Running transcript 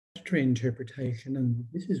statutory interpretation, and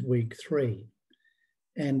this is week 3.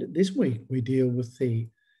 And this week we deal with the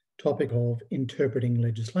topic of interpreting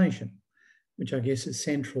legislation, which I guess is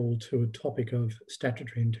central to a topic of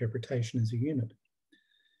statutory interpretation as a unit.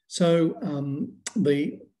 So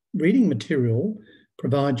the reading material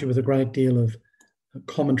provides you with a great deal of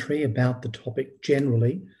commentary about the topic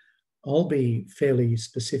generally. I'll be fairly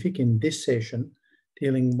specific in this session,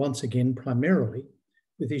 dealing once again primarily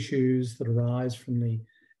with issues that arise from the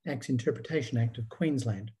Acts Interpretation Act of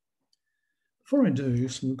Queensland. Before I do,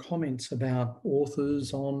 some comments about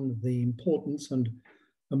authors on the importance and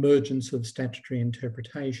emergence of statutory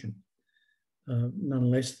interpretation, none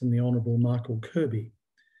less than the Honourable Michael Kirby,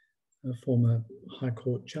 a former High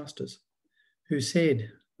Court Justice, who said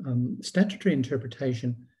statutory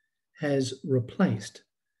interpretation has replaced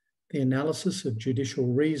the analysis of judicial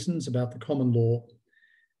reasons about the common law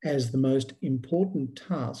as the most important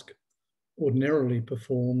task ordinarily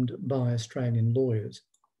performed by Australian lawyers.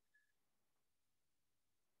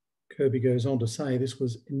 Kirby goes on to say this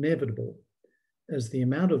was inevitable as the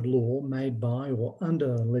amount of law made by or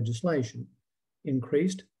under legislation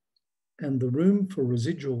increased and the room for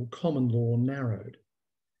residual common law narrowed.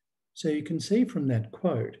 So you can see from that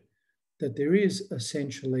quote that there is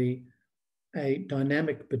essentially a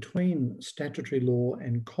dynamic between statutory law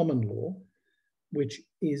and common law, which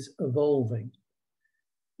is evolving.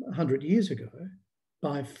 100 years ago,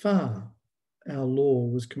 by far, our law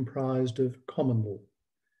was comprised of common law.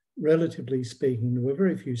 Relatively speaking, there were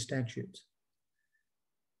very few statutes.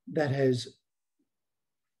 That has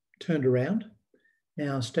turned around.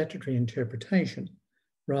 Now, statutory interpretation,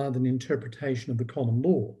 rather than interpretation of the common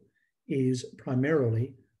law, is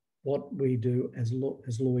primarily what we do as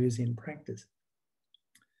lawyers in practice.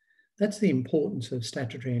 That's the importance of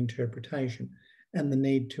statutory interpretation and the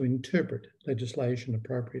need to interpret legislation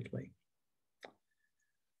appropriately.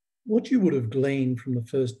 What you would have gleaned from the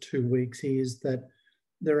first 2 weeks is that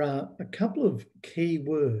there are a couple of key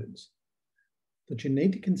words that you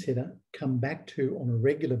need to consider, come back to on a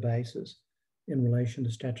regular basis in relation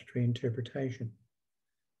to statutory interpretation.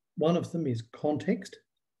 One of them is context,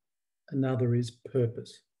 another is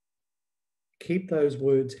purpose. Keep those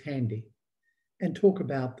words handy and talk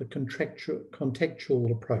about the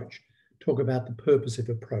contextual approach. Talk about the purpose of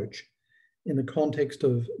approach in the context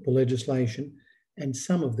of the legislation and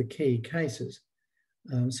some of the key cases,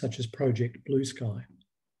 such as Project Blue Sky.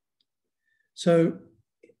 So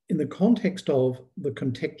in the context of the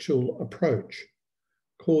contextual approach,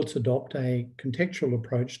 courts adopt a contextual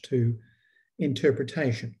approach to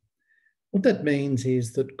interpretation. What that means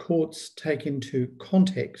is that courts take into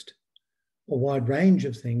context a wide range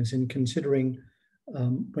of things in considering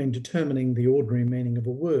when determining the ordinary meaning of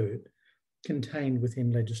a word contained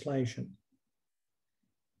within legislation.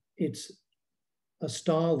 It's a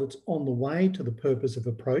style that's on the way to the purpose of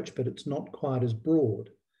approach, but it's not quite as broad.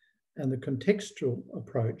 And the contextual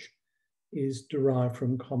approach is derived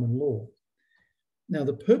from common law. Now,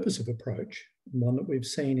 the purpose of approach, one that we've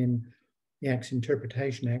seen in the Acts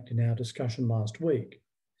Interpretation Act in our discussion last week,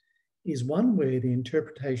 is one where the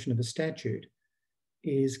interpretation of a statute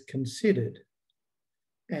is considered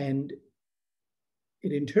and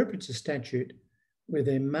it interprets a statute where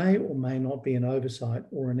there may or may not be an oversight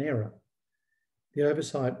or an error. The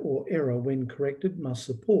oversight or error, when corrected, must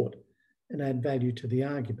support and add value to the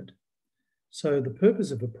argument. So the purpose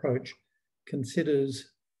of approach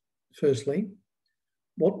considers, firstly,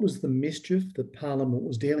 what was the mischief that Parliament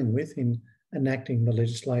was dealing with in enacting the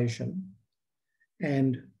legislation,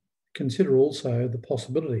 and consider also the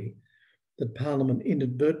possibility that Parliament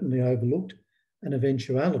inadvertently overlooked an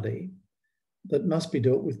eventuality that must be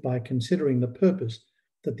dealt with by considering the purpose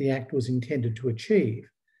that the Act was intended to achieve,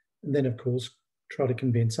 and then, of course, try to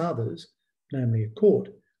convince others, namely a court,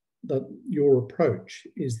 that your approach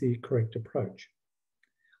is the correct approach.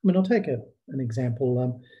 I mean, I'll take an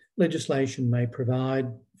example. Legislation may provide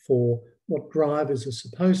for what drivers are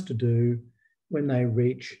supposed to do when they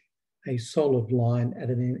reach a solid line at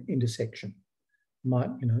an intersection.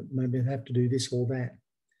 Maybe they have to do this or that.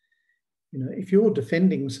 If you're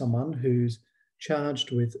defending someone who's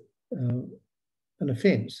charged with an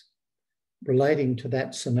offence relating to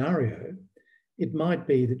that scenario, it might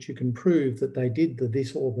be that you can prove that they did the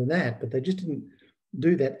this or the that, but they just didn't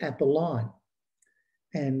do that at the line.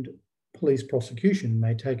 And police prosecution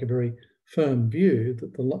may take a very firm view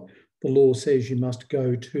that the law says you must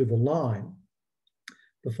go to the line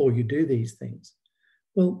before you do these things.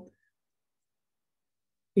 Well,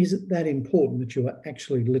 is it that important that you are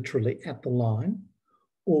actually literally at the line?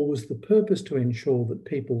 Or was the purpose to ensure that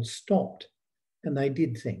people stopped and they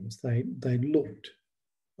did things, they looked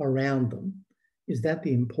around them Is that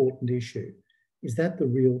the important issue? Is that the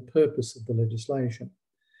real purpose of the legislation?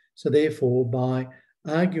 So therefore, by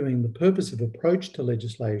arguing the purpose of approach to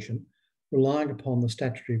legislation, relying upon the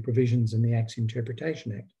statutory provisions in the Acts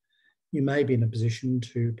Interpretation Act, you may be in a position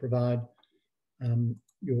to provide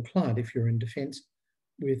your client, if you're in defence,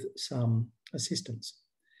 with some assistance.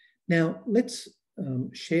 Now, let's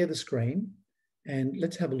share the screen and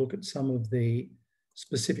let's have a look at some of the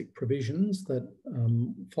specific provisions that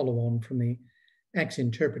follow on from the Acts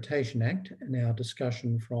Interpretation Act and our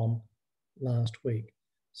discussion from last week.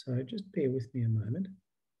 So just bear with me a moment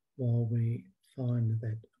while we find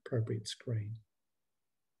that appropriate screen.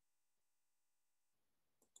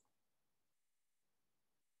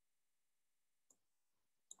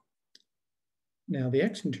 Now, the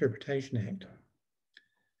Acts Interpretation Act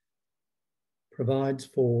provides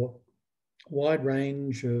for a wide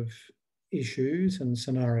range of issues and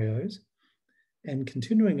scenarios, and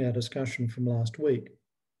continuing our discussion from last week,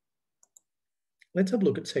 let's have a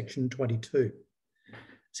look at Section 22.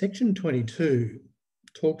 Section 22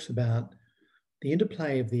 talks about the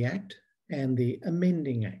interplay of the Act and the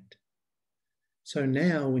amending Act. So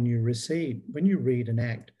now when you read an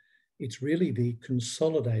Act, it's really the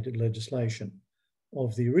consolidated legislation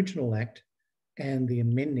of the original Act and the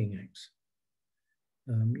amending Acts.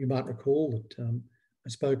 You might recall that I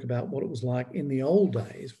spoke about what it was like in the old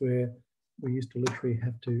days where we used to literally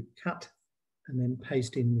have to cut and then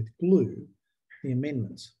paste in with glue the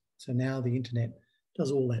amendments. So now the internet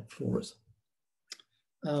does all that for us.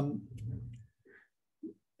 An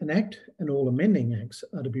Act and all amending Acts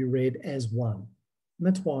are to be read as one. And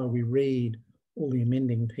that's why we read all the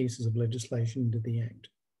amending pieces of legislation into the Act.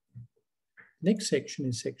 Next section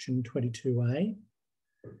is Section 22A,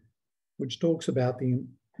 which talks about the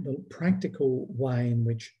practical way in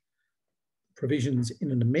which provisions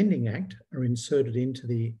in an amending Act are inserted into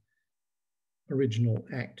the original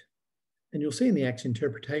Act. And you'll see in the Acts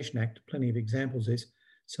Interpretation Act plenty of examples of this.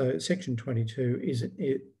 So Section 22 is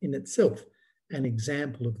in itself an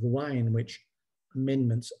example of the way in which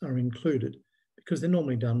amendments are included, because they're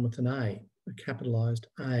normally done with an A, a capitalised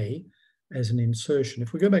A, as an insertion.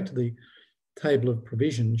 If we go back to the table of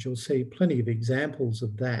provisions, you'll see plenty of examples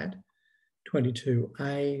of that.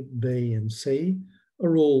 22A, B and C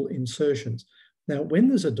are all insertions. Now, when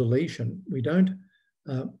there's a deletion, we don't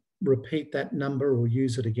repeat that number or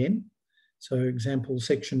use it again. So example,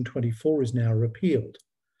 Section 24 is now repealed,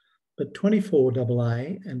 but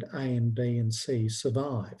 24AA and A and B and C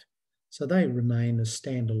survive. So they remain as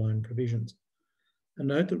standalone provisions. And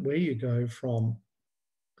note that where you go from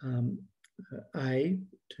A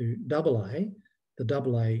to AA, the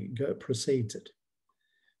AA precedes it.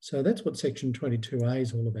 So that's what Section 22A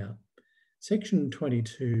is all about. Section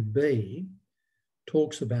 22B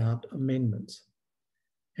talks about amendments.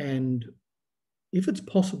 And if it's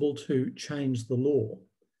possible to change the law,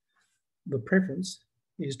 the preference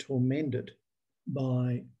is to amend it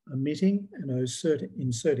by omitting and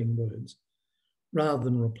inserting words rather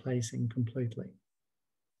than replacing completely.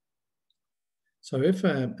 So if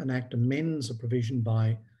an Act amends a provision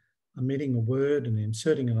by omitting a word and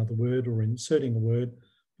inserting another word, or inserting a word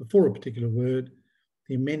before a particular word,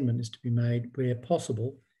 the amendment is to be made where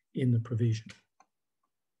possible in the provision.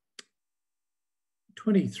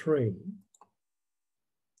 23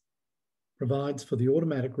 provides for the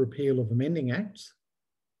automatic repeal of amending acts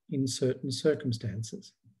in certain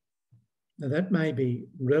circumstances. Now that may be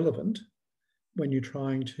relevant when you're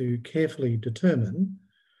trying to carefully determine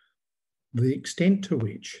the extent to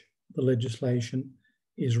which the legislation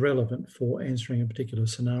is relevant for answering a particular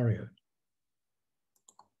scenario.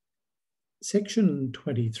 Section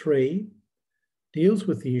 23 deals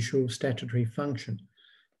with the issue of statutory function.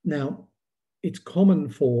 Now, it's common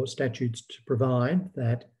for statutes to provide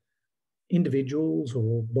that individuals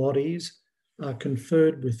or bodies are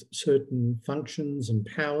conferred with certain functions and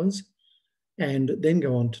powers, and then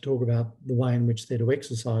go on to talk about the way in which they're to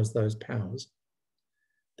exercise those powers.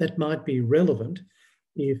 That might be relevant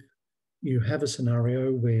if you have a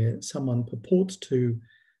scenario where someone purports to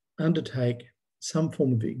undertake some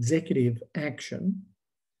form of executive action,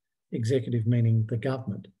 executive meaning the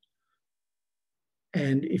government.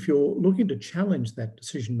 And if you're looking to challenge that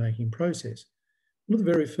decision-making process, one of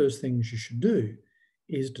the very first things you should do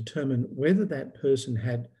is determine whether that person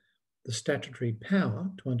had the statutory power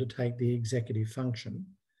to undertake the executive function,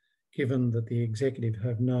 given that the executive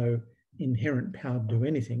have no inherent power to do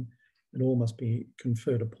anything, it all must be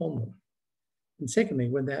conferred upon them. And secondly,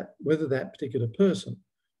 whether that particular person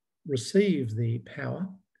received the power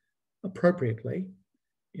appropriately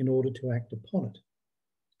in order to act upon it.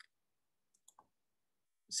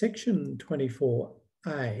 Section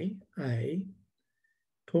 24A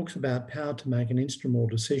talks about power to make an instrument or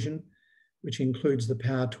decision, which includes the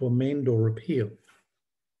power to amend or repeal.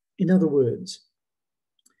 In other words,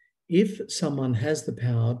 if someone has the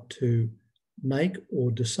power to make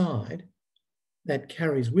or decide, that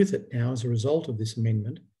carries with it now, as a result of this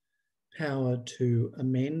amendment, power to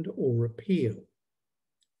amend or repeal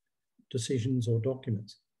decisions or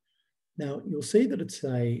documents. Now, you'll see that it's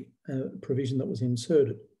a provision that was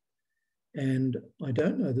inserted, and I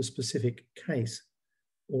don't know the specific case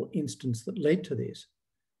or instance that led to this,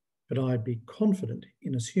 but I'd be confident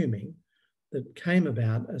in assuming that it came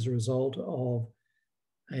about as a result of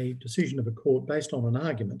a decision of a court based on an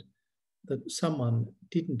argument that someone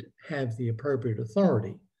didn't have the appropriate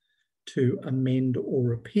authority to amend or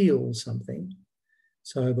repeal something.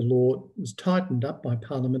 So the law was tightened up by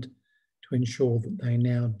Parliament to ensure that they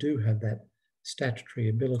now do have that statutory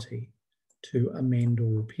ability to amend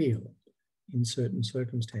or repeal in certain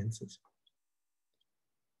circumstances.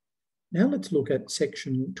 Now let's look at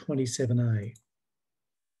section 27A.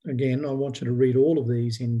 Again, I want you to read all of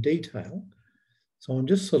these in detail, so I'm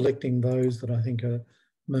just selecting those that I think are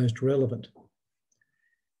most relevant.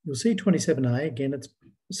 You'll see 27A, again, it's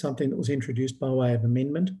something that was introduced by way of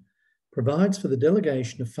amendment, provides for the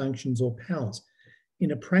delegation of functions or powers.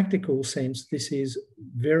 In a practical sense, this is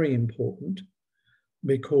very important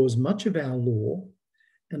because much of our law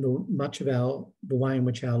and the way in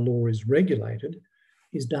which our law is regulated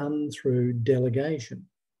is done through delegation.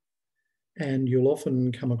 And you'll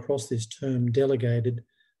often come across this term delegated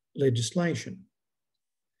legislation.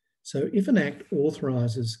 So if an act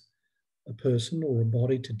authorises a person or a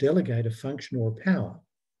body to delegate a function or a power,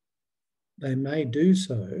 they may do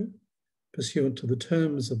so pursuant to the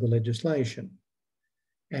terms of the legislation.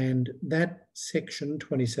 And that section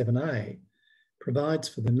 27A provides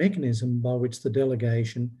for the mechanism by which the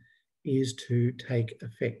delegation is to take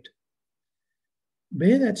effect.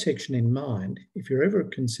 Bear that section in mind if you're ever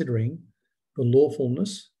considering the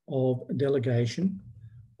lawfulness of a delegation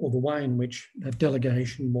or the way in which that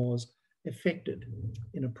delegation was effected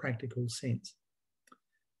in a practical sense.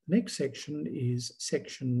 The next section is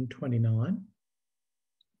section 29,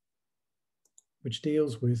 which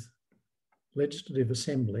deals with Legislative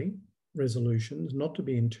Assembly resolutions not to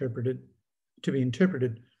be interpreted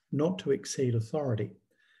not to exceed authority.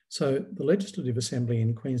 So the Legislative Assembly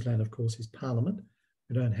in Queensland, of course, is Parliament.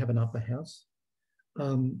 We don't have an upper house.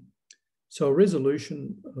 So a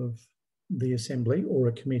resolution of the Assembly or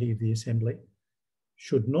a committee of the Assembly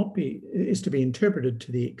is to be interpreted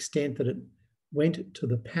to the extent that it went to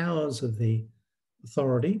the powers of the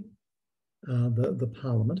authority, the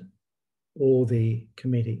Parliament or the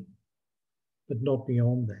committee, but not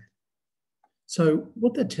beyond that. So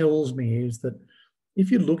what that tells me is that if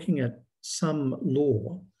you're looking at some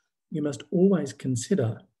law, you must always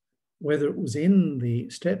consider whether it was in the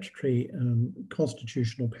statutory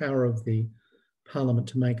constitutional power of the Parliament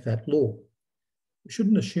to make that law. You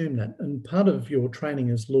shouldn't assume that. And part of your training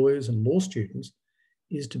as lawyers and law students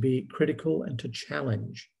is to be critical and to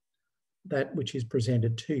challenge that which is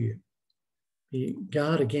presented to you.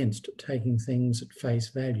 Guard against taking things at face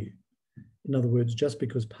value. In other words, just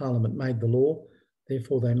because Parliament made the law,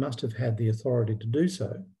 therefore they must have had the authority to do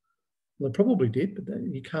so. Well, they probably did, but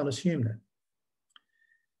you can't assume that.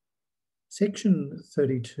 Section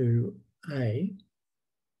 32A,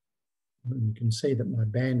 and you can see that my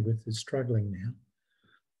bandwidth is struggling now,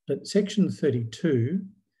 but section 32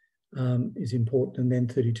 is important, and then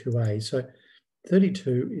 32A. So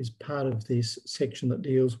 32 is part of this section that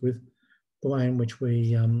deals with the way in which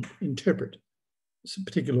we interpret some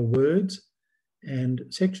particular words. And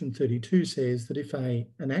section 32 says that if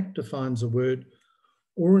an act defines a word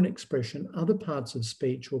or an expression, other parts of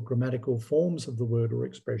speech or grammatical forms of the word or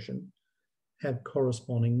expression have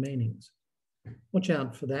corresponding meanings. Watch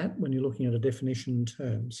out for that when you're looking at a definition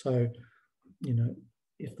term. So,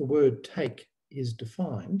 if the word take is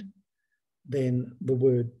defined, then the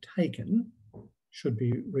word taken should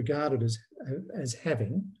be regarded as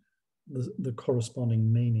having the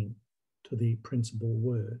corresponding meaning to the principal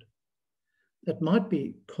word. That might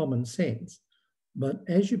be common sense, but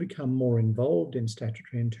as you become more involved in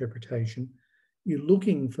statutory interpretation, you're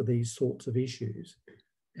looking for these sorts of issues,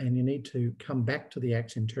 and you need to come back to the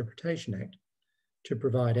Acts Interpretation Act to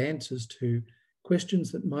provide answers to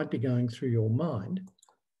questions that might be going through your mind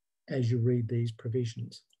as you read these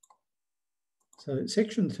provisions. So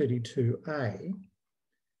section 32A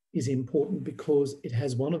is important because it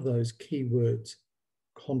has one of those key words,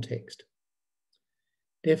 context.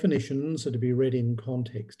 Definitions are to be read in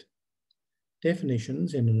context.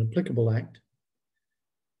 Definitions in an applicable act,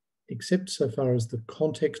 except so far as the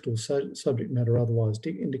context or subject matter otherwise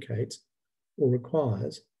indicates, or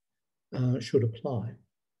requires should apply.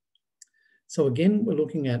 So again, we're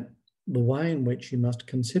looking at the way in which you must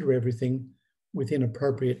consider everything within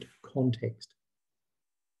appropriate context.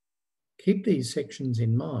 Keep these sections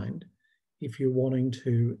in mind if you're wanting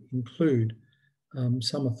to include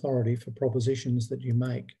some authority for propositions that you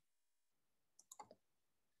make.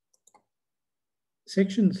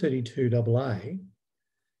 Section 32AA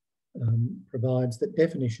provides that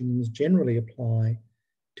definitions generally apply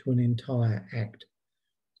to an entire act.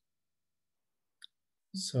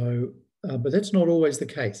 So, but that's not always the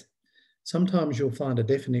case. Sometimes you'll find a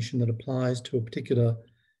definition that applies to a particular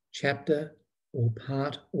chapter or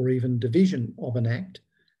part or even division of an act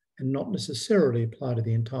and not necessarily apply to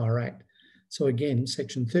the entire act. So again,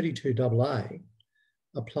 section 32AA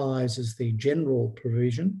applies as the general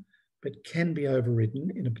provision, but can be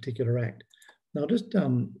overridden in a particular act. Now, just I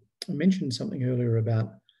mentioned something earlier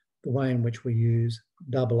about the way in which we use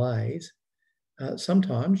AAs.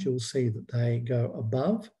 Sometimes you'll see that they go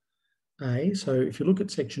above A. So if you look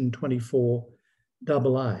at section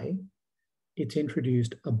 24AA, it's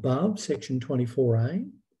introduced above section 24A.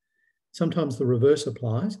 Sometimes the reverse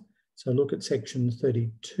applies. So look at section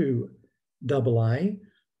 32AA,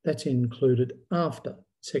 that's included after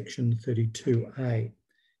section 32A.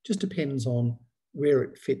 Just depends on where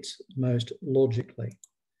it fits most logically.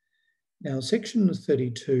 Now, section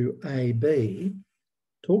 32AB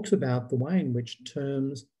talks about the way in which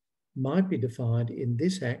terms might be defined in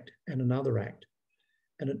this act and another act.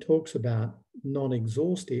 And it talks about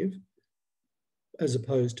non-exhaustive as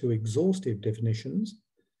opposed to exhaustive definitions.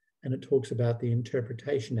 And it talks about the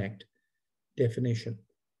Interpretation Act definition.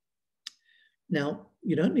 Now,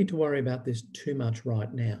 you don't need to worry about this too much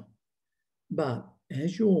right now, but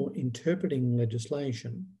as you're interpreting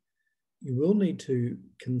legislation, you will need to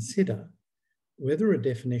consider whether a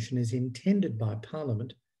definition is intended by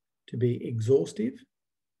Parliament to be exhaustive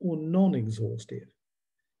or non-exhaustive.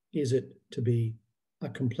 Is it to be a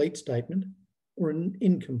complete statement or an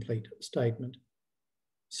incomplete statement?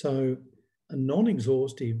 So a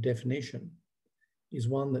non-exhaustive definition is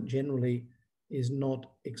one that generally is not,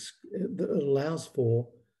 that allows for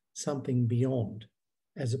something beyond,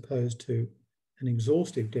 as opposed to an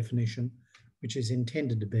exhaustive definition, which is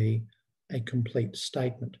intended to be a complete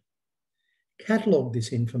statement. Catalogue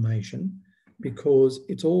this information because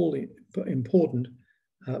it's all important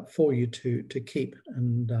for you to keep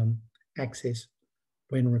and access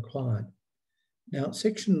when required. Now,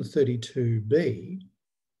 section 32B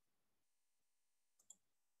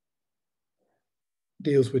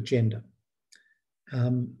deals with gender.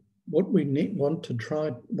 What we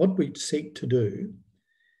seek to do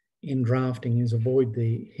in drafting is avoid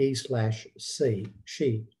the he/she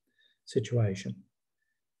situation.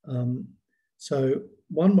 So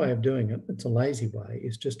one way of doing it, it's a lazy way,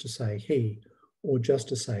 is just to say he or just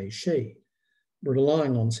to say she. We're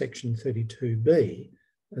relying on section 32B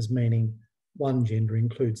as meaning one gender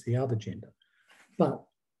includes the other gender. But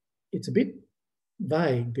it's a bit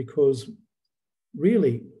vague because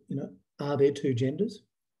really, are there two genders?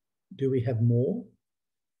 Do we have more?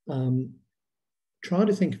 Try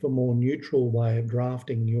to think of a more neutral way of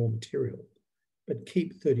drafting your material, but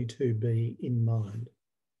keep 32B in mind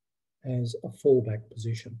as a fallback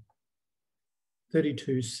position.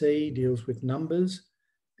 32C deals with numbers,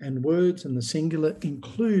 and words in the singular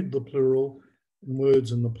include the plural, and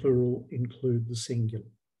words in the plural include the singular.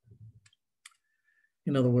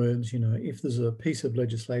 In other words, if there's a piece of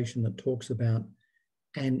legislation that talks about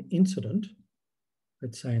an incident,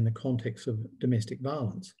 let's say in the context of domestic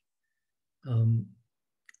violence,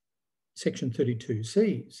 section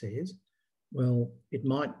 32C says, well, it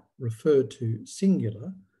might refer to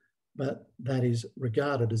singular, but that is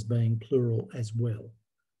regarded as being plural as well.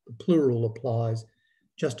 The plural applies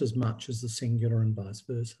just as much as the singular and vice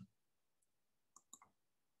versa.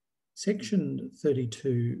 Section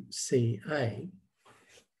 32CA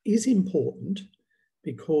is important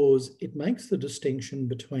because it makes the distinction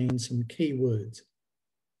between some key words.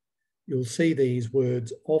 You'll see these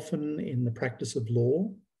words often in the practice of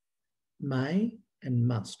law: may and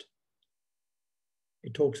must.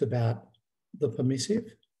 It talks about the permissive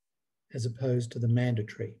as opposed to the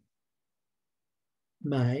mandatory.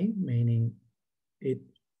 May, meaning it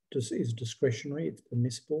just is discretionary, it's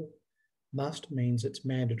permissible. Must means it's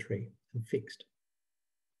mandatory and fixed.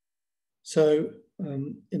 So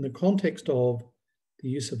in the context of the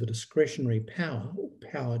use of a discretionary power, or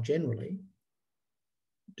power generally,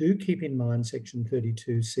 do keep in mind section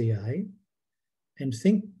 32CA and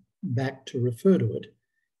think back to refer to it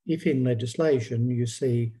if in legislation you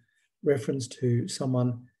see reference to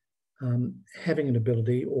someone having an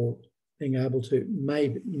ability or being able to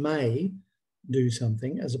may do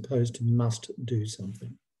something as opposed to must do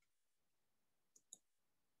something.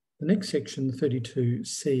 The next section,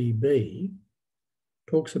 32CB,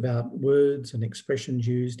 talks about words and expressions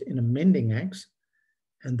used in amending acts,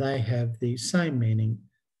 and they have the same meaning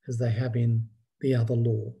as they have in the other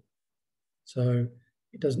law. So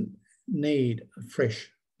it doesn't need a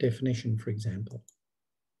fresh definition, for example.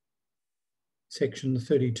 Section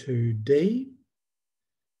 32D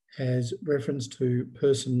has reference to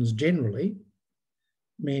persons generally,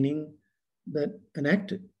 meaning that an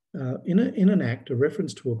act, in an act, a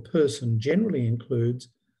reference to a person generally includes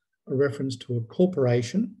a reference to a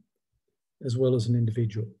corporation as well as an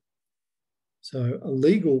individual. So a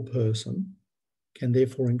legal person can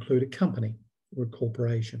therefore include a company or a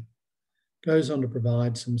corporation. Goes on to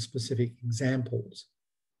provide some specific examples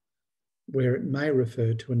where it may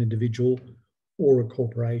refer to an individual or a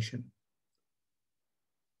corporation.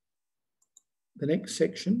 The next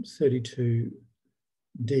section,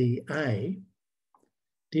 32DA,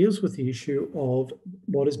 deals with the issue of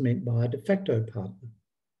what is meant by a de facto partner.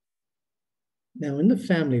 Now, in the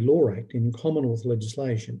Family Law Act, in Commonwealth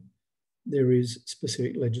legislation, there is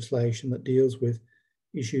specific legislation that deals with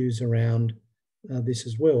issues around this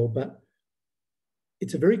as well, but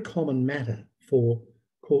it's a very common matter for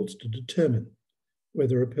courts to determine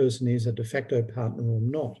whether a person is a de facto partner or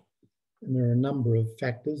not. And there are a number of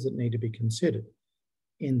factors that need to be considered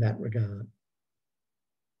in that regard.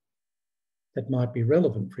 That might be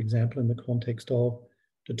relevant, for example, in the context of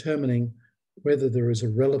determining whether there is a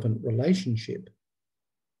relevant relationship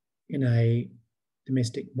in a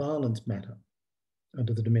domestic violence matter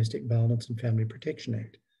under the Domestic Violence and Family Protection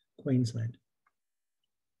Act, Queensland.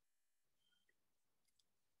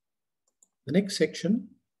 The next section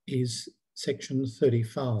is section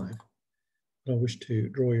 35 that I wish to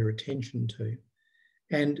draw your attention to.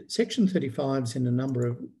 And section 35 is in a number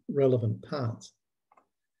of relevant parts.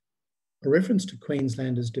 A reference to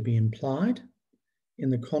Queensland is to be implied in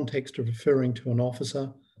the context of referring to an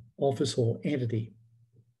officer, office or entity.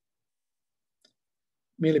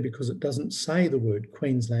 Merely because it doesn't say the word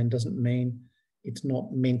Queensland doesn't mean it's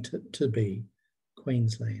not meant to be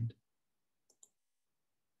Queensland.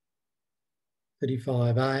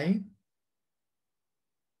 35A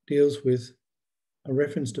deals with a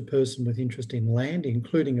reference to person with interest in land,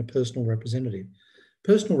 including a personal representative.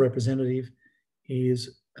 Personal representative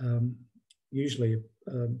is usually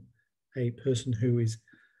a person who is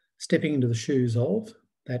stepping into the shoes of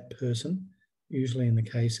that person, usually in the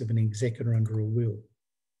case of an executor under a will.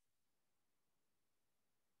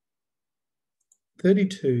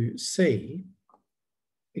 32C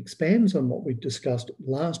expands on what we discussed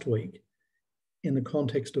last week in the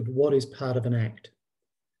context of what is part of an act.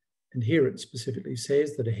 And here it specifically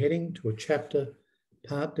says that a heading to a chapter,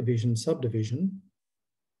 part, division, subdivision,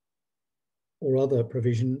 or other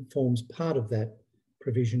provision forms part of that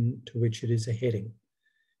provision to which it is a heading.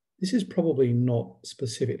 This is probably not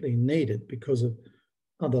specifically needed because of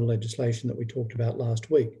other legislation that we talked about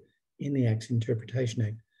last week in the Acts Interpretation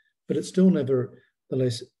Act, but it's still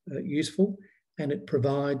nevertheless useful, and it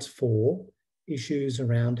provides for issues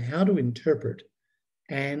around how to interpret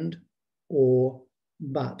and, or,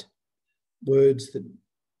 but, words that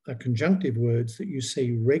are conjunctive words that you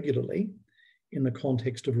see regularly in the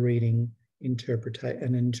context of reading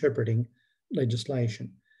and interpreting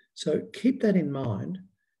legislation. So keep that in mind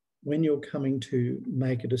when you're coming to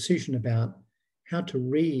make a decision about how to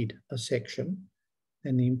read a section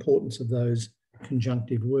and the importance of those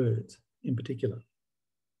conjunctive words in particular.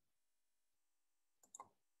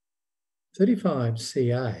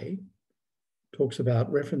 35CA talks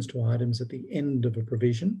about reference to items at the end of a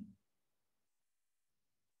provision.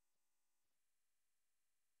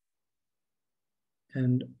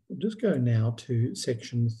 And we'll just go now to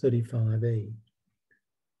section 35E,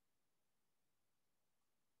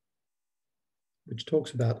 which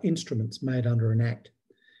talks about instruments made under an act.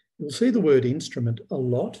 You'll see the word instrument a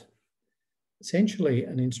lot. Essentially,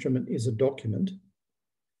 an instrument is a document,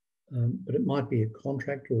 but it might be a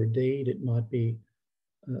contract or a deed. It might be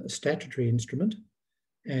a statutory instrument.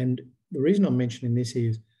 And the reason I'm mentioning this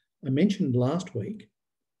is I mentioned last week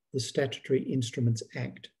the Statutory Instruments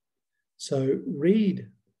Act. So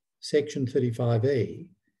read section 35E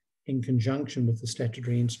in conjunction with the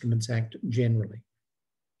Statutory Instruments Act generally.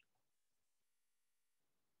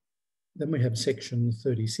 Then we have section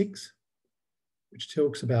 36, which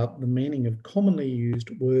talks about the meaning of commonly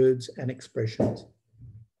used words and expressions.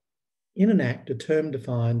 In an act, a term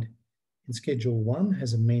defined in Schedule 1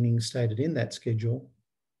 has a meaning stated in that schedule,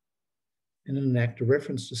 and in an act, a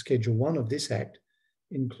reference to Schedule 1 of this act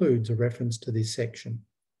includes a reference to this section.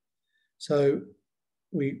 So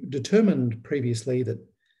We determined previously that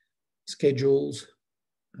schedules,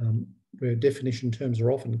 where definition terms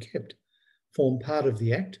are often kept, form part of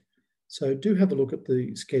the Act. So do have a look at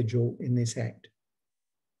the schedule in this Act.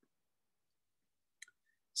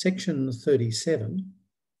 Section 37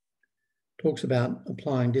 talks about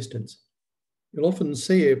applying distance. You'll often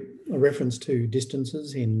see a reference to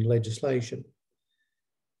distances in legislation,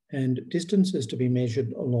 and distance is to be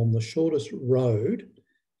measured along the shortest road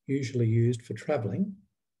usually used for travelling,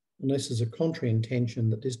 unless there's a contrary intention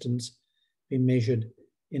that distance be measured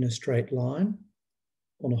in a straight line,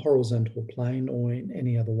 on a horizontal plane, or in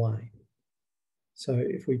any other way. So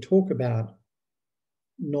if we talk about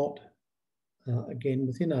not, again,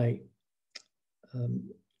 within a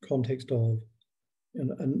context of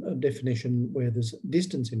a definition where there's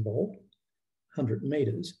distance involved, 100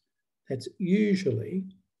 metres, that's usually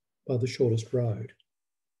by the shortest road,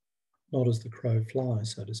 not as the crow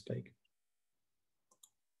flies, so to speak.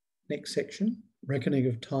 Next section, reckoning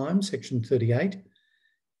of time, section 38.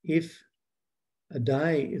 If a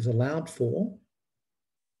day is allowed for,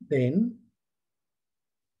 then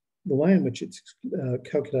the way in which it's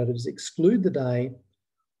calculated is exclude the day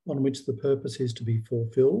on which the purpose is to be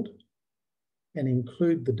fulfilled and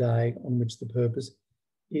include the day on which the purpose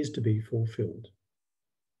is to be fulfilled.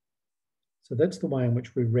 So that's the way in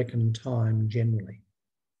which we reckon time generally.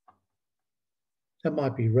 That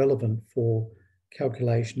might be relevant for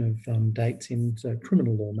calculation of dates in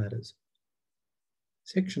criminal law matters.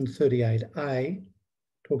 Section 38A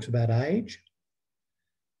talks about age,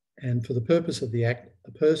 and for the purpose of the Act,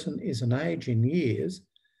 a person is an age in years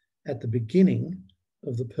at the beginning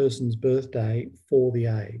of the person's birthday for the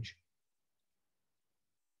age.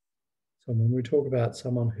 So when we talk about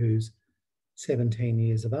someone who's 17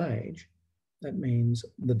 years of age, that means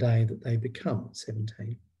the day that they become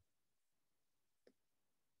 17.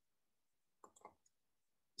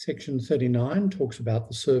 Section 39 talks about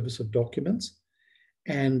the service of documents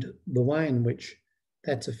and the way in which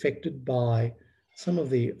that's affected by some of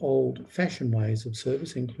the old-fashioned ways of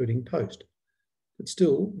service, including post, but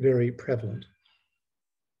still very prevalent.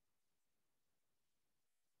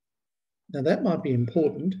 Now that might be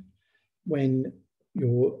important when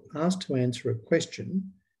you're asked to answer a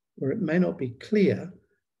question where it may not be clear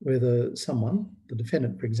whether someone, the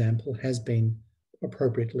defendant for example, has been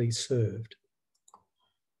appropriately served.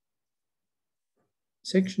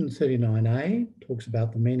 Section 39A talks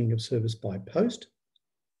about the meaning of service by post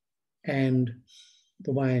and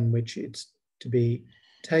the way in which it's to be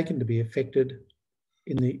taken to be effected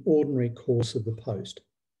in the ordinary course of the post.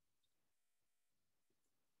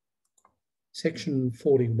 Section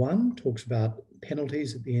 41 talks about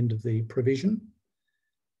penalties at the end of the provision,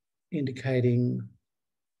 indicating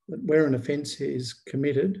that where an offence is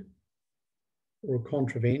committed or a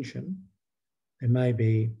contravention, there may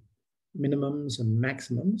be minimums and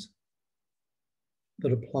maximums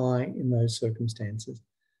that apply in those circumstances.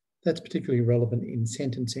 That's particularly relevant in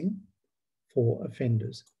sentencing for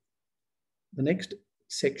offenders. The next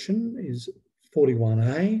section is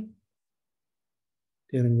 41A,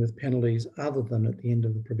 dealing with penalties other than at the end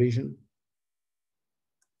of the provision.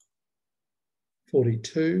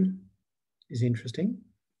 42 is interesting.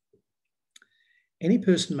 Any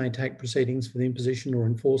person may take proceedings for the imposition or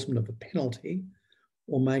enforcement of a penalty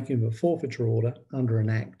or making of a forfeiture order under an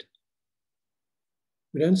Act.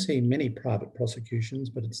 We don't see many private prosecutions,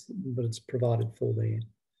 but it's provided for there.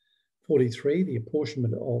 43, the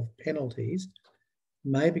apportionment of penalties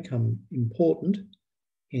may become important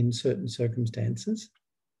in certain circumstances.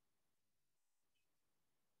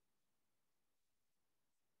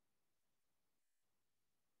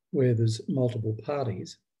 Where there's multiple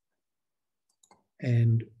parties.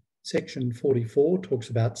 And section 44 talks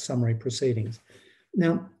about summary proceedings.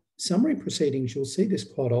 Now, summary proceedings, you'll see this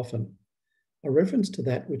quite often. A reference to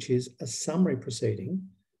that which is a summary proceeding,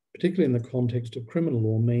 particularly in the context of criminal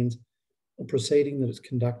law, means a proceeding that is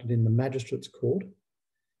conducted in the magistrate's court,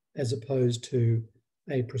 as opposed to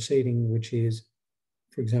a proceeding which is,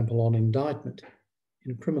 for example, on indictment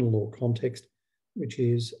in a criminal law context, which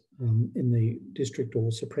is in the district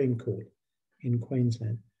or Supreme Court in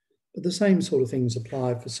Queensland. But the same sort of things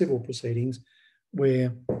apply for civil proceedings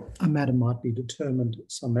where a matter might be determined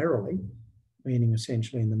summarily, meaning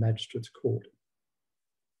essentially in the magistrate's court.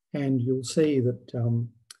 And you'll see that the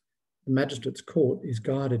magistrate's court is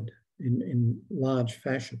guided in large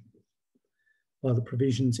fashion by the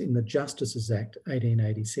provisions in the Justices Act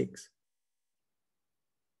 1886.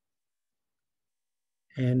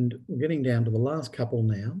 And we're getting down to the last couple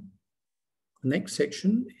now. The next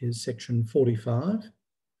section is section 45.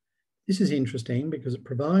 This is interesting because it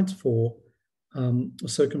provides for a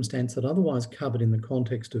circumstance that otherwise covered in the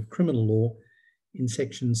context of criminal law in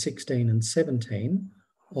sections 16 and 17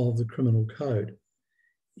 of the Criminal Code.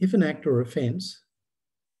 If an act or offence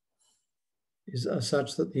is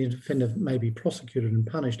such that the offender may be prosecuted and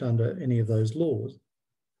punished under any of those laws,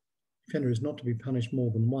 the offender is not to be punished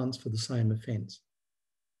more than once for the same offence.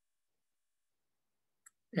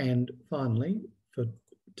 And finally, for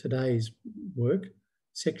today's work,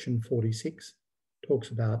 section 46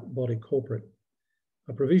 talks about body corporate.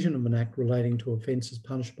 A provision of an act relating to offences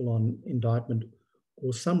punishable on indictment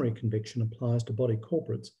or summary conviction applies to body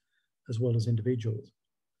corporates as well as individuals.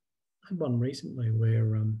 I had one recently where,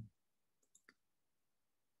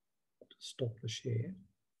 stop the share,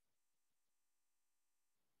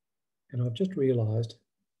 and I've just realised,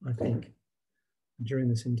 I think, during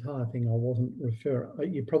this entire thing, I wasn't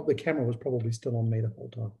referring, the camera was probably still on me the whole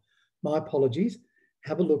time. My apologies.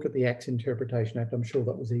 Have a look at the Acts Interpretation Act. I'm sure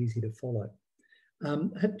that was easy to follow.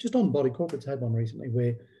 Just on body corporates, I had one recently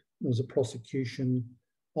where there was a prosecution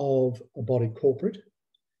of a body corporate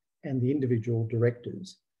and the individual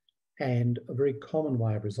directors. And a very common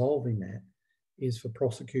way of resolving that is for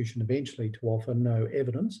prosecution eventually to offer no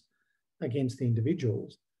evidence against the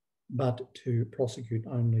individuals, but to prosecute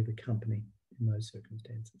only the company in those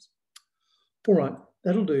circumstances. All right,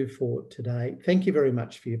 that'll do for today. Thank you very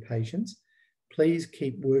much for your patience. Please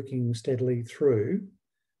keep working steadily through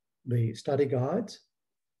the study guides,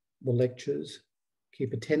 the lectures,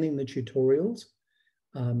 keep attending the tutorials.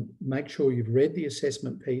 Make sure you've read the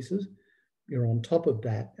assessment pieces, you're on top of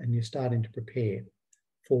that, and you're starting to prepare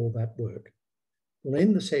for that work. We'll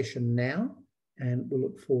end the session now, and we'll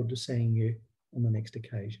look forward to seeing you on the next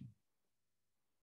occasion.